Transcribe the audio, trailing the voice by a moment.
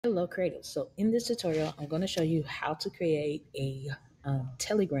Hello creatives. So in this tutorial, I'm going to show you how to create a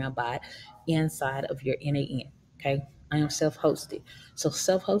Telegram bot inside of your NAN. Okay, I am self-hosted. So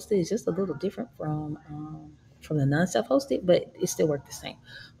self-hosted is just a little different from the non-self-hosted, but it still works the same.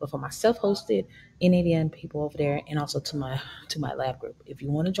 But for my self-hosted NAN people over there, and also to my lab group, if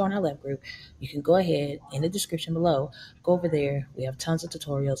you want to join our lab group, you can go ahead in the description below. Go over there. We have tons of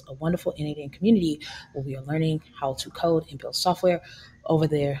tutorials, a wonderful NAN community where we are learning how to code and build software over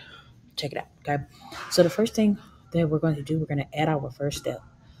there. Check it out. Okay. So the first thing that we're going to do, we're going to add our first step.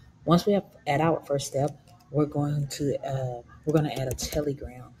 Once we have add our first step, we're going to add a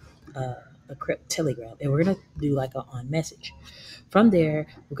Telegram, uh, a crypt Telegram, and we're going to do like a on message. From there,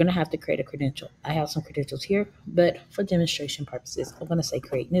 we're going to have to create a credential. I have some credentials here, but for demonstration purposes, I'm going to say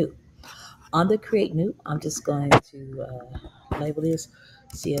create new. On the create new, I'm just going to label this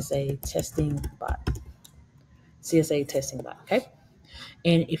CSA testing bot. CSA testing bot. Okay.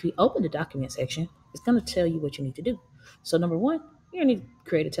 And if you open the document section, it's going to tell you what you need to do. So number one, you're going to need to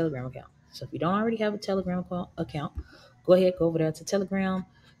create a Telegram account. So if you don't already have a Telegram account, go ahead, go over there to Telegram,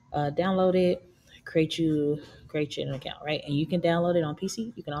 download it, create you an account, right? And you can download it on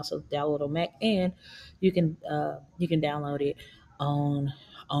PC. You can also download on Mac, and you can download it on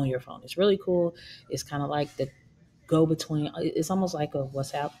your phone. It's really cool. It's kind of like the go between. It's almost like a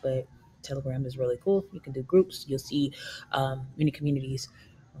WhatsApp, but Telegram is really cool. You can do groups. You'll see many communities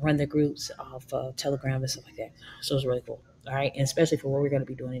run their groups off Telegram and stuff like that. So it's really cool. All right, and especially for what we're going to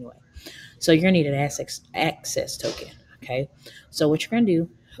be doing anyway. So you're going to need an access token. Okay, so what you're going to do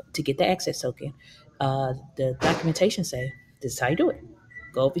to get the access token, the documentation say this is how you do it.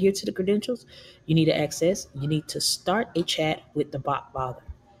 Go over here to the credentials. You need to access. You need to start a chat with the bot father.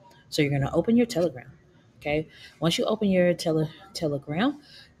 So you're going to open your Telegram. Okay. Once you open your Telegram,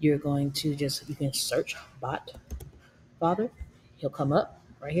 you're going to you can search bot father. He'll come up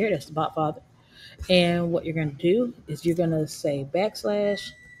right here. That's the bot father. And what you're going to do is you're going to say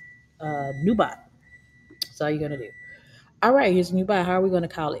backslash new bot. That's all you're going to do. All right, here's a new bot. How are we going to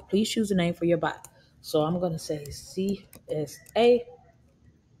call it? Please choose a name for your bot. So I'm going to say CSA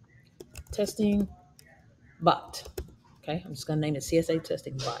testing bot. Okay. I'm just going to name it CSA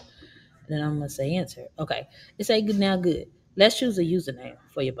testing bot. Then I'm gonna say enter. Okay, it's a good now. Good. Let's choose a username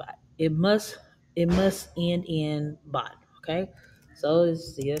for your bot. It must end in bot. Okay, so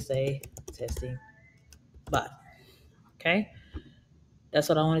it's CSA testing bot. Okay, that's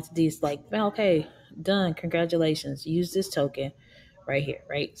what I wanted to do. It's like, well, okay, done. Congratulations. Use this token right here.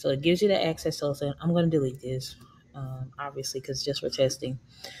 Right, so it gives you the access token. I'm gonna delete this, obviously, because just for testing,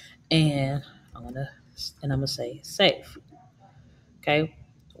 and I'm gonna I'm gonna say save. Okay.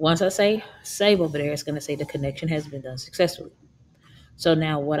 Once I say save over there, it's going to say the connection has been done successfully. So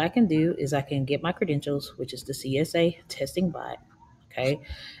now what I can do is I can get my credentials, which is the CSA testing bot. Okay.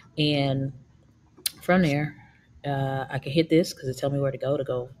 And from there, I can hit this because it tells me where to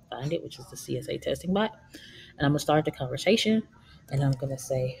go find it, which is the CSA testing bot. And I'm going to start the conversation and I'm going to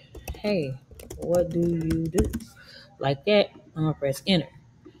say, hey, what do you do? Like that, I'm going to press enter.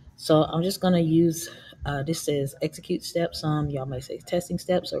 So I'm just going to use, this says execute steps. Y'all may say testing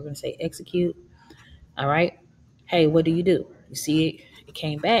steps. So we're going to say execute. All right. Hey, what do you do? You see it? It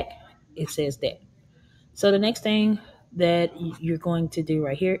came back. It says that. So the next thing that you're going to do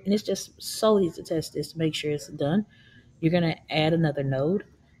right here, and it's just solely to test this to make sure it's done, you're going to add another node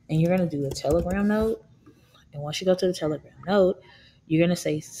and you're going to do a Telegram node. And once you go to the Telegram node, you're going to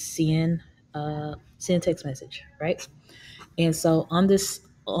say send text message, right? And so on the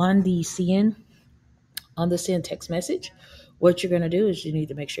send text message, what you're going to do is you need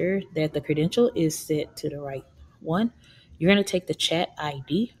to make sure that the credential is set to the right one. You're going to take the chat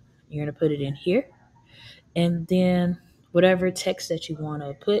ID, you're going to put it in here, and then whatever text that you want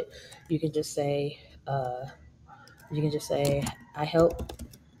to put, you can just say, uh, I help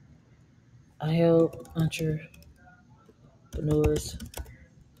entrepreneurs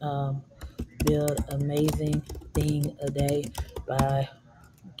um, build amazing thing a day by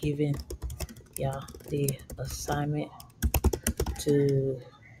giving y'all the assignment to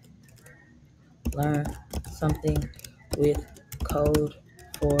learn something with code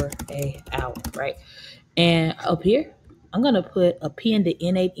for a hour, right? And up here, I'm gonna put a pin to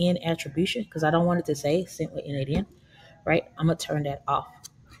N8N attribution because I don't want it to say sent with N8N, right? I'm gonna turn that off.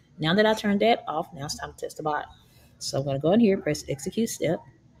 Now that I turned that off, now it's time to test the bot. So I'm gonna go in here, press execute step,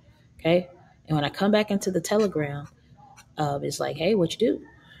 okay? And when I come back into the Telegram, it's like, hey, what you do?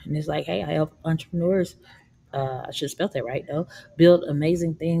 And it's like, hey, I help entrepreneurs. I should have spelled that right though. Build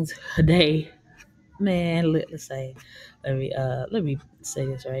amazing things a day. Man, let me say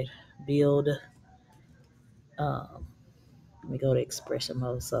this right. Build um, Let me go to expression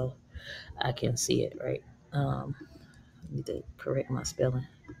mode so I can see it, right? I need to correct my spelling.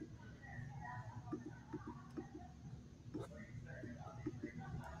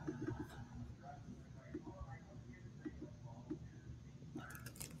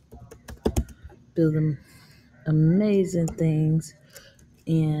 Building amazing things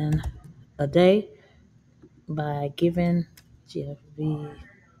in a day by giving GFV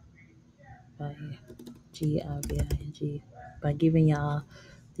by GIVING by giving y'all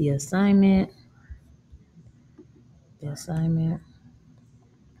the assignment, the assignment,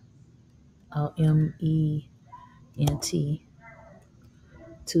 MENT,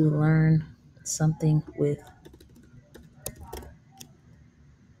 to learn something with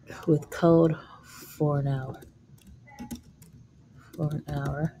code for an hour. For an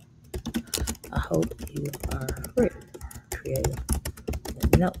hour. I hope you are creative.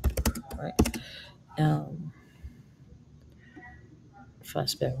 Let me know. All right. Um, if I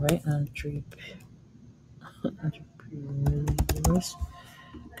spell right, entrepreneurs.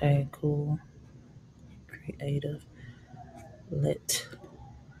 Okay, cool. Creative. Let's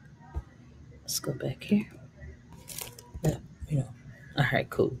go back here. Let, you know. All right,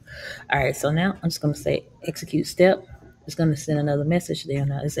 cool. All right, so now I'm just gonna say execute step. It's gonna send another message there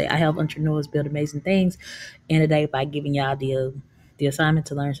now. It say I help entrepreneurs build amazing things in a day by giving y'all the assignment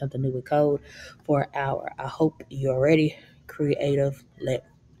to learn something new with code for an hour. I hope you're ready. Creative. Let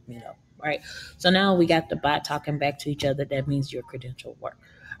me know. All right. So now we got the bot talking back to each other. That means your credential work.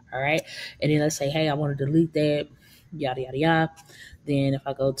 All right. And then let's say, hey, I want to delete that. Yada yada yada. Then if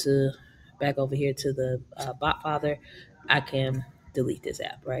I go to back over here to the bot father, I can delete this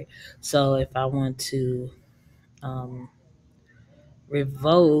app, right? So if I want to um,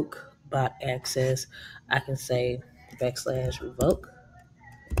 revoke bot access, I can say /revoke,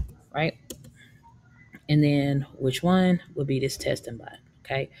 right? And then which one would be this testing bot,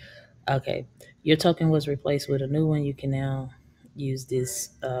 okay? Okay, your token was replaced with a new one. You can now use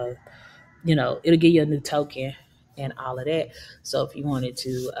this, it'll give you a new token and all of that. So if you wanted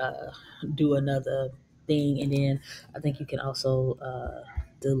to do another thing, and then I think you can also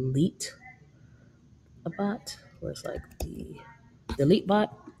delete a bot, where it's like the delete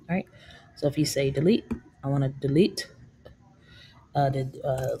bot, right? So if you say delete, I want to delete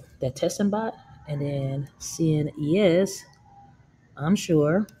that testing bot, and then send yes, I'm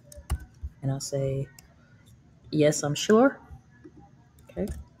sure, and I'll say yes, I'm sure. Okay.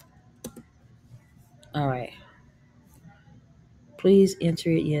 All right. Please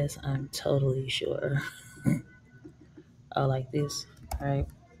enter it. Yes, I'm totally sure. I like this. All right.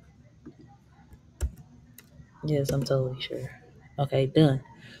 Yes, I'm totally sure. Okay, done.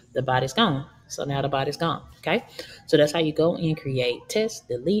 The body's gone. So now the body's gone. Okay. So that's how you go and create, test,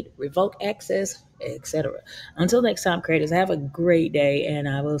 delete, revoke access, etc. Until next time, creators, have a great day, and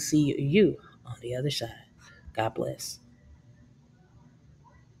I will see you on the other side. God bless.